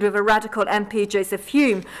campaigned with a radical MP, Joseph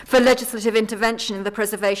Hume, for legislative intervention in the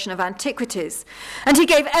preservation of antiquities, and he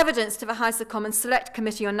gave evidence to the House of Commons Select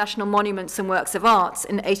Committee on National Monuments and Works of Arts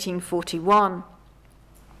in 1841.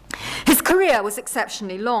 His career was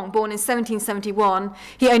exceptionally long. Born in 1771,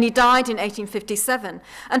 he only died in 1857,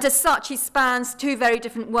 and as such he spans two very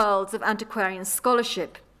different worlds of antiquarian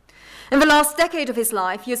scholarship. In the last decade of his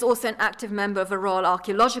life, he was also an active member of the Royal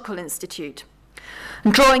Archaeological Institute.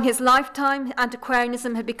 During his lifetime,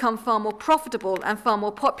 antiquarianism had become far more profitable and far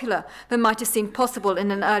more popular than might have seemed possible in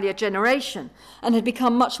an earlier generation, and had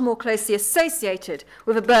become much more closely associated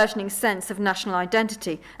with a burgeoning sense of national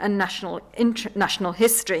identity and national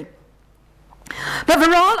history. But the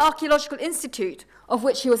Royal Archaeological Institute, of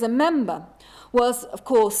which he was a member, was, of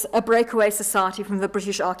course, a breakaway society from the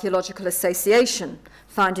British Archaeological Association,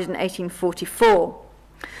 founded in 1844.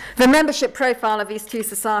 The membership profile of these two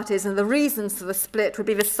societies and the reasons for the split would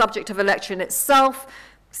be the subject of a lecture in itself.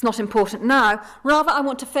 It's not important now. Rather, I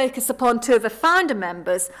want to focus upon two of the founder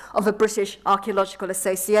members of the British Archaeological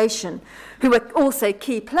Association, who were also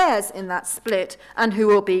key players in that split and who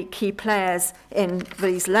will be key players in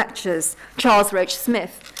these lectures, Charles Roach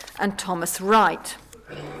Smith and Thomas Wright.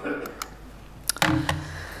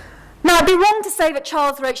 Now, it'd be wrong to say that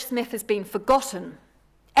Charles Roach Smith has been forgotten.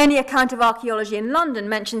 Any account of archaeology in London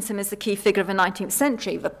mentions him as the key figure of the 19th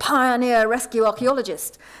century, the pioneer rescue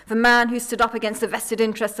archaeologist, the man who stood up against the vested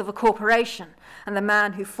interests of a corporation, and the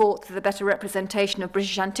man who fought for the better representation of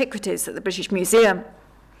British antiquities at the British Museum.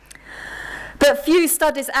 But few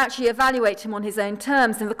studies actually evaluate him on his own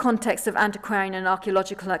terms in the context of antiquarian and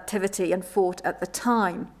archaeological activity and thought at the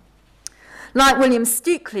time. Like William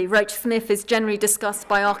Stukely, Roach Smith is generally discussed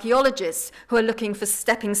by archaeologists who are looking for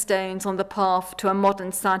stepping stones on the path to a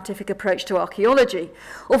modern scientific approach to archaeology,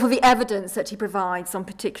 or for the evidence that he provides on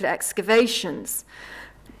particular excavations.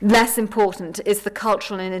 Less important is the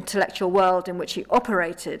cultural and intellectual world in which he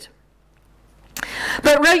operated.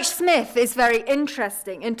 But Roach Smith is very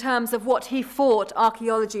interesting in terms of what he thought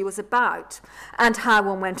archaeology was about and how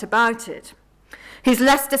one went about it. He's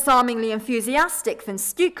less disarmingly enthusiastic than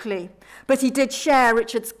Stukely, but he did share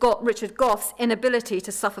Richard Gough's inability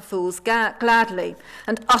to suffer fools gladly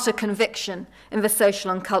and utter conviction in the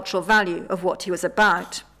social and cultural value of what he was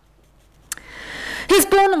about. He was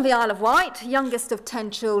born on the Isle of Wight, youngest of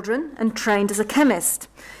 10 children, and trained as a chemist.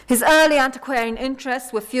 His early antiquarian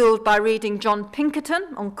interests were fueled by reading John Pinkerton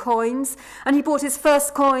on coins, and he bought his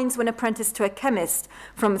first coins when apprenticed to a chemist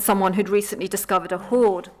from someone who'd recently discovered a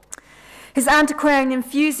hoard. His antiquarian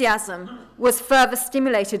enthusiasm was further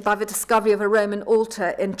stimulated by the discovery of a Roman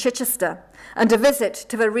altar in Chichester and a visit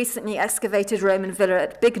to the recently excavated Roman villa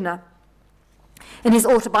at Bignor. In his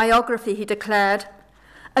autobiography, he declared,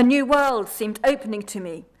 "A new world seemed opening to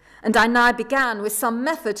me, and I now began with some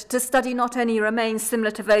method to study not only remains similar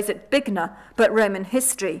to those at Bignor, but Roman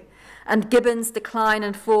history, and Gibbon's Decline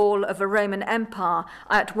and Fall of the Roman Empire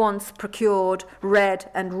I at once procured, read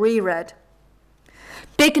and reread."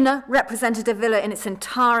 Bignor represented a villa in its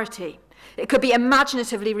entirety. It could be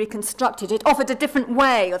imaginatively reconstructed. It offered a different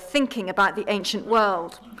way of thinking about the ancient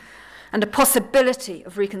world and a possibility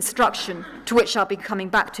of reconstruction to which I'll be coming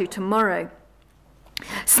back to tomorrow.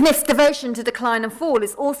 Smith's devotion to Decline and Fall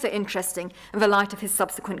is also interesting in the light of his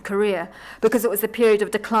subsequent career, because it was a period of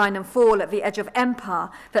decline and fall at the edge of empire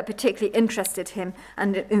that particularly interested him,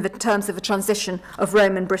 and in the terms of the transition of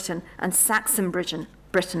Roman Britain and Saxon Britain.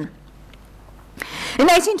 In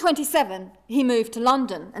 1827, he moved to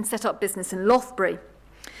London and set up business in Lothbury.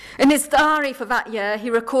 In his diary for that year, he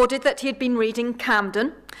recorded that he had been reading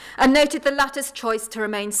Camden and noted the latter's choice to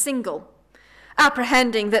remain single,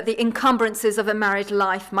 apprehending that the encumbrances of a married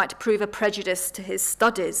life might prove a prejudice to his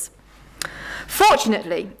studies.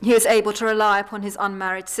 Fortunately, he was able to rely upon his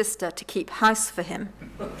unmarried sister to keep house for him.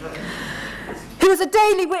 He was a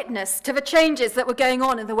daily witness to the changes that were going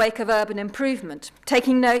on in the wake of urban improvement,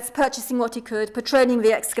 taking notes, purchasing what he could, patrolling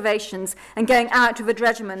the excavations, and going out with the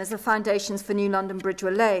dredgermen as the foundations for New London Bridge were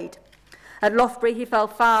laid. At Lothbury, he fell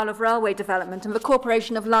foul of railway development, and the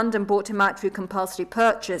Corporation of London bought him out through compulsory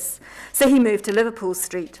purchase, so he moved to Liverpool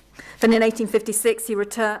Street. Then in 1856, he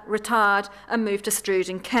retired and moved to Strood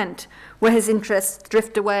in Kent, where his interests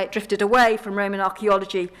drifted away from Roman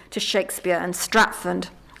archaeology to Shakespeare and Stratford,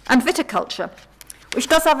 and viticulture, which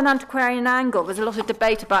does have an antiquarian angle. There's a lot of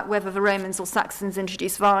debate about whether the Romans or Saxons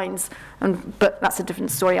introduced vines, but that's a different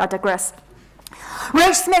story, I digress.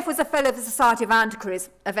 Roey Smith was a fellow of the Society of Antiquaries,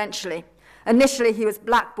 eventually. Initially, he was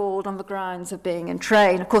blackballed on the grounds of being in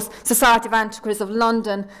trade. Of course, Society of Antiquaries of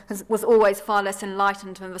London was always far less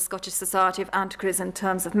enlightened than the Scottish Society of Antiquaries in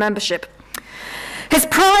terms of membership. His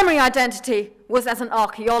primary identity was as an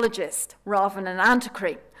archaeologist rather than an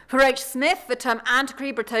antiquary. For H. Smith, the term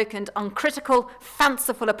antiquary betokened uncritical,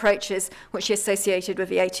 fanciful approaches which he associated with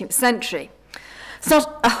the 18th century. It's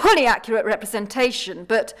not a wholly accurate representation,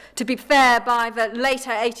 but to be fair, by the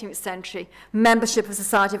later 18th century, membership of the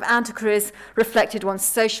Society of Antiquaries reflected one's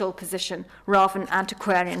social position rather than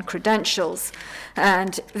antiquarian credentials.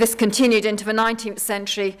 And this continued into the 19th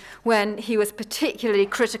century, when he was particularly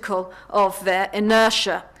critical of their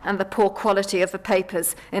inertia and the poor quality of the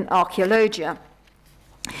papers in archaeologia.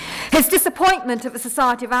 His disappointment at the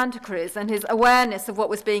Society of Antiquaries and his awareness of what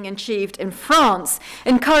was being achieved in France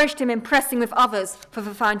encouraged him in pressing with others for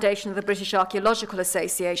the foundation of the British Archaeological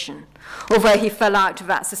Association, although he fell out of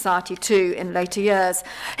that society too in later years.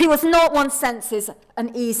 He was not, one senses,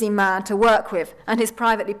 an easy man to work with, and his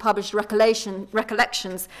privately published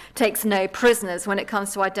recollections takes no prisoners when it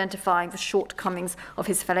comes to identifying the shortcomings of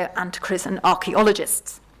his fellow antiquaries and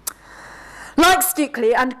archaeologists. Like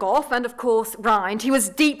Stukely and Gough, and of course Rhind, he was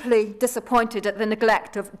deeply disappointed at the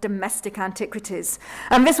neglect of domestic antiquities,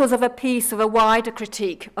 and this was of a piece of a wider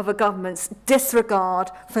critique of a government's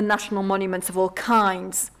disregard for national monuments of all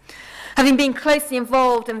kinds. Having been closely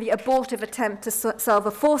involved in the abortive attempt to sell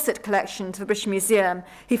the Fawcett collection to the British Museum,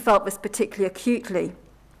 he felt this particularly acutely.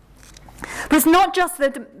 But it's not just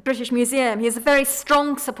the British Museum. He is a very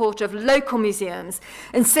strong supporter of local museums,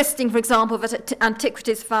 insisting, for example, that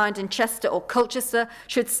antiquities found in Chester or Colchester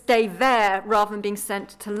should stay there rather than being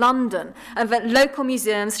sent to London, and that local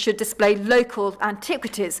museums should display local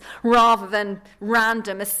antiquities rather than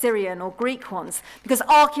random Assyrian or Greek ones, because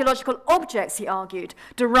archaeological objects, he argued,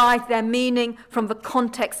 derived their meaning from the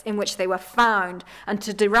context in which they were found, and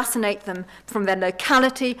to deracinate them from their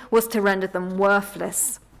locality was to render them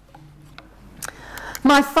worthless.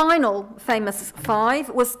 My final famous five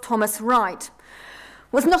was Thomas Wright.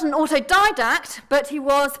 Was not an autodidact, but he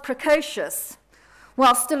was precocious.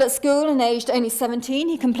 While still at school and aged only 17,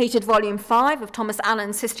 he completed volume 5 of Thomas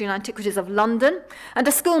Allen's History and Antiquities of London, and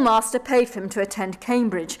a schoolmaster paid for him to attend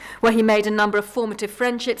Cambridge, where he made a number of formative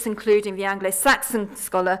friendships, including the Anglo-Saxon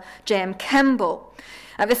scholar J.M. Kemble.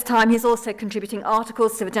 At this time, he's also contributing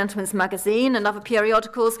articles to the Gentleman's Magazine and other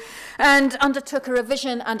periodicals, and undertook a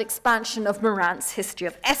revision and expansion of Morant's History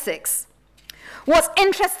of Essex. What's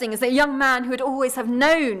interesting is that a young man who would always have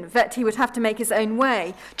known that he would have to make his own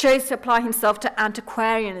way chose to apply himself to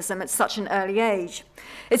antiquarianism at such an early age.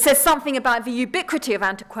 It says something about the ubiquity of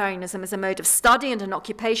antiquarianism as a mode of study and an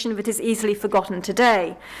occupation that is easily forgotten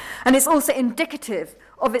today. And it's also indicative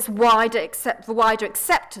of its wider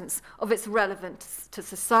acceptance of its relevance to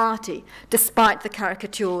society, despite the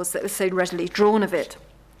caricatures that were so readily drawn of it.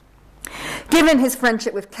 Given his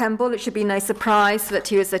friendship with Kemble, it should be no surprise that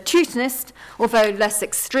he was a Teutonist, although less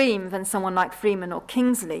extreme than someone like Freeman or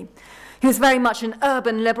Kingsley. He was very much an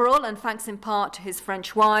urban liberal, and thanks in part to his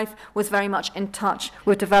French wife, was very much in touch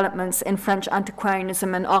with developments in French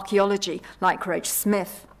antiquarianism and archaeology, like Roach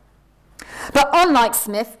Smith. But unlike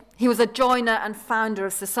Smith, he was a joiner and founder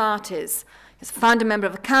of societies. He was a founder member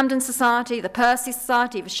of the Camden Society, the Percy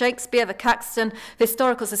Society, the Shakespeare, the Caxton, the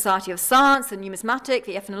Historical Society of Science, the Numismatic,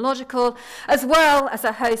 the Ethnological, as well as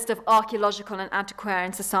a host of archaeological and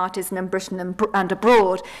antiquarian societies in Britain and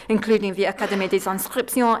abroad, including the Académie des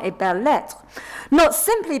Inscriptions et Belles-Lettres. Not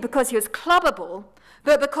simply because he was clubbable,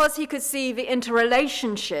 but because he could see the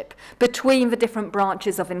interrelationship between the different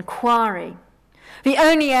branches of inquiry. The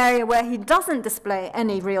only area where he doesn't display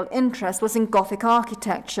any real interest was in Gothic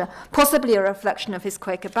architecture, possibly a reflection of his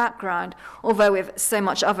Quaker background, although with so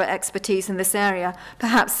much other expertise in this area,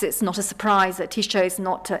 perhaps it's not a surprise that he chose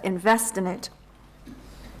not to invest in it.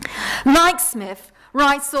 Like Smith,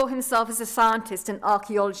 Wright saw himself as a scientist in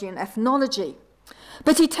archaeology and ethnology,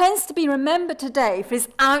 but he tends to be remembered today for his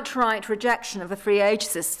outright rejection of the free age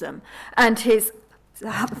system and his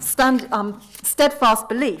steadfast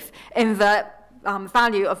belief in the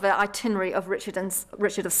value of the itinerary of Richard of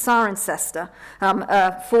Cirencester,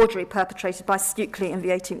 a forgery perpetrated by Stukely in the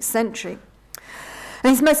 18th century. And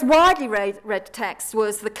his most widely read text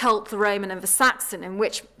was the Celt, the Roman, and the Saxon, in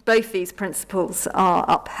which both these principles are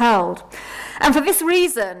upheld. And for this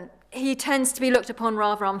reason, he tends to be looked upon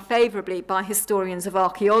rather unfavourably by historians of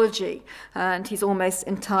archaeology, and he's almost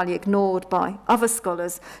entirely ignored by other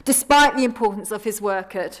scholars, despite the importance of his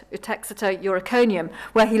work at Utexeter Euroconium,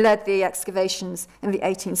 where he led the excavations in the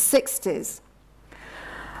 1860s.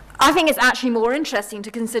 I think it's actually more interesting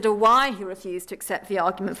to consider why he refused to accept the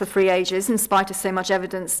argument for free ages, in spite of so much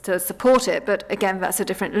evidence to support it, but again, that's a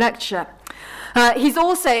different lecture. He's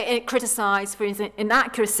also criticised for his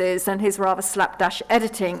inaccuracies and his rather slapdash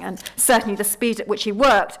editing, and certainly the speed at which he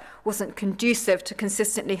worked wasn't conducive to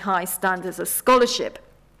consistently high standards of scholarship.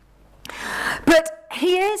 But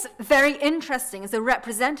he is very interesting as a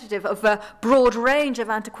representative of a broad range of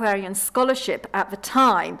antiquarian scholarship at the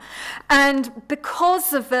time, and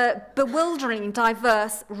because of the bewildering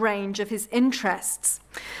diverse range of his interests.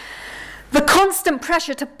 The constant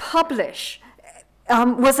pressure to publish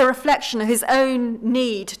was a reflection of his own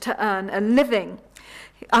need to earn a living.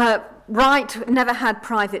 Wright never had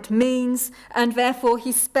private means, and therefore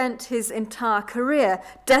he spent his entire career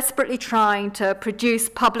desperately trying to produce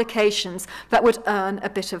publications that would earn a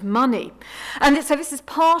bit of money. And so this is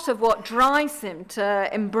part of what drives him to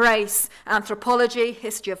embrace anthropology,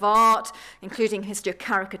 history of art, including history of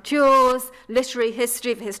caricatures, literary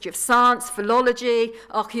history, the history of science, philology,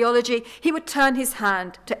 archaeology. He would turn his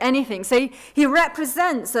hand to anything. So he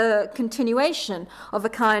represents a continuation of a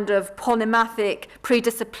kind of polymathic,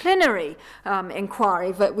 predisciplinary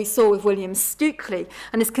inquiry that we saw with William Stukely,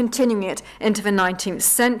 and is continuing it into the 19th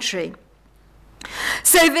century.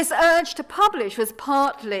 So this urge to publish was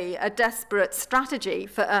partly a desperate strategy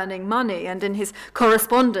for earning money, and in his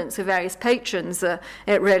correspondence with various patrons,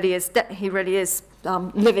 he really is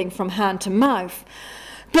living from hand to mouth.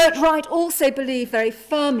 But Wright also believed very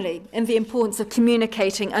firmly in the importance of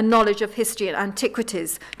communicating a knowledge of history and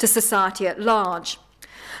antiquities to society at large.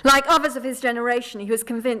 Like others of his generation, he was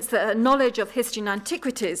convinced that a knowledge of history and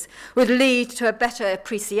antiquities would lead to a better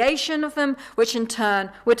appreciation of them, which in turn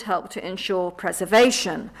would help to ensure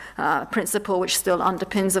preservation, a principle which still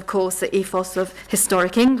underpins, of course, the ethos of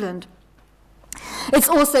historic England. It's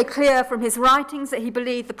also clear from his writings that he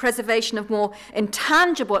believed the preservation of more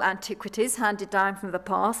intangible antiquities handed down from the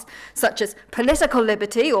past, such as political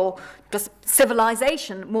liberty or just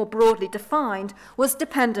civilization more broadly defined, was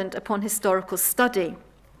dependent upon historical study.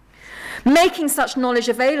 Making such knowledge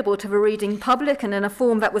available to the reading public and in a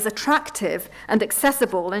form that was attractive and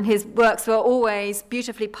accessible, and his works were always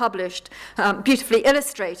beautifully published, beautifully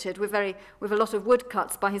illustrated with a lot of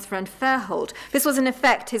woodcuts by his friend Fairholt. This was in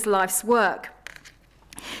effect his life's work.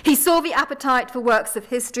 He saw the appetite for works of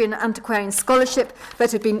history and antiquarian scholarship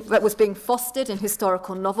that was being fostered in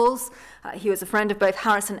historical novels. He was a friend of both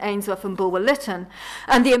Harrison Ainsworth and Bulwer Lytton,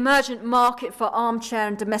 and the emergent market for armchair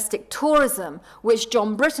and domestic tourism, which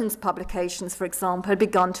John Britton's publications, for example, had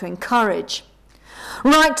begun to encourage.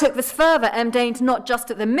 Rhind took this further and aimed not just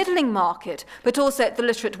at the middling market, but also at the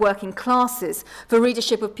literate working classes, for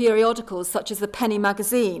readership of periodicals such as the Penny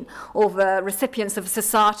Magazine, or the recipients of a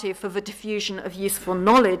society for the diffusion of useful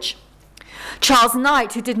knowledge. Charles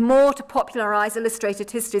Knight, who did more to popularise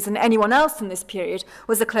illustrated histories than anyone else in this period,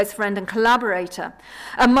 was a close friend and collaborator,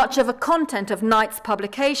 and much of the content of Knight's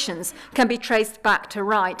publications can be traced back to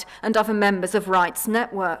Wright and other members of Wright's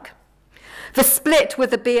network. The split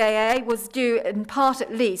with the BAA was due, in part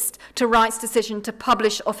at least, to Wright's decision to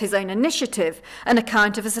publish of his own initiative an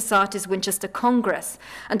account of the Society's Winchester Congress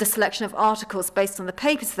and a selection of articles based on the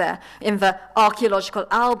papers there in the Archaeological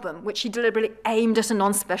Album, which he deliberately aimed at a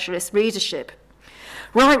non-specialist readership.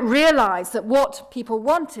 Wright realised that what people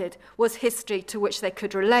wanted was history to which they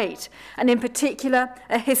could relate, and in particular,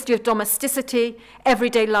 a history of domesticity,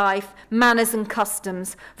 everyday life, manners and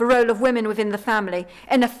customs, the role of women within the family,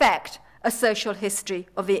 in effect, a social history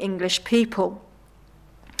of the English people.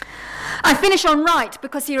 I finish on Wright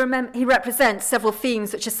because he represents several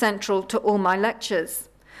themes which are central to all my lectures.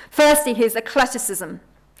 Firstly, his eclecticism.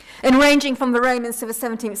 In ranging from the Romans to the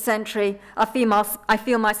 17th century, I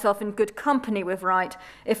feel myself in good company with Wright,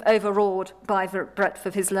 if overawed by the breadth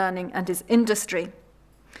of his learning and his industry.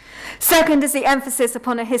 Second is the emphasis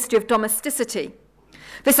upon a history of domesticity.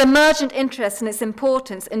 This emergent interest and its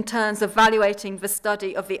importance in terms of evaluating the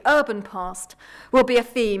study of the urban past will be a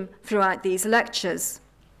theme throughout these lectures.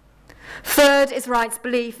 Third is Wright's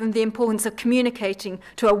belief in the importance of communicating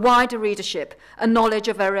to a wider readership a knowledge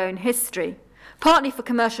of their own history, partly for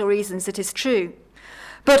commercial reasons, it is true,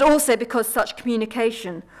 but also because such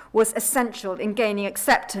communication was essential in gaining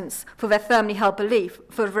acceptance for their firmly held belief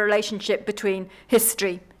for the relationship between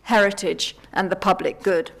history, heritage, and the public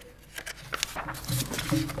good.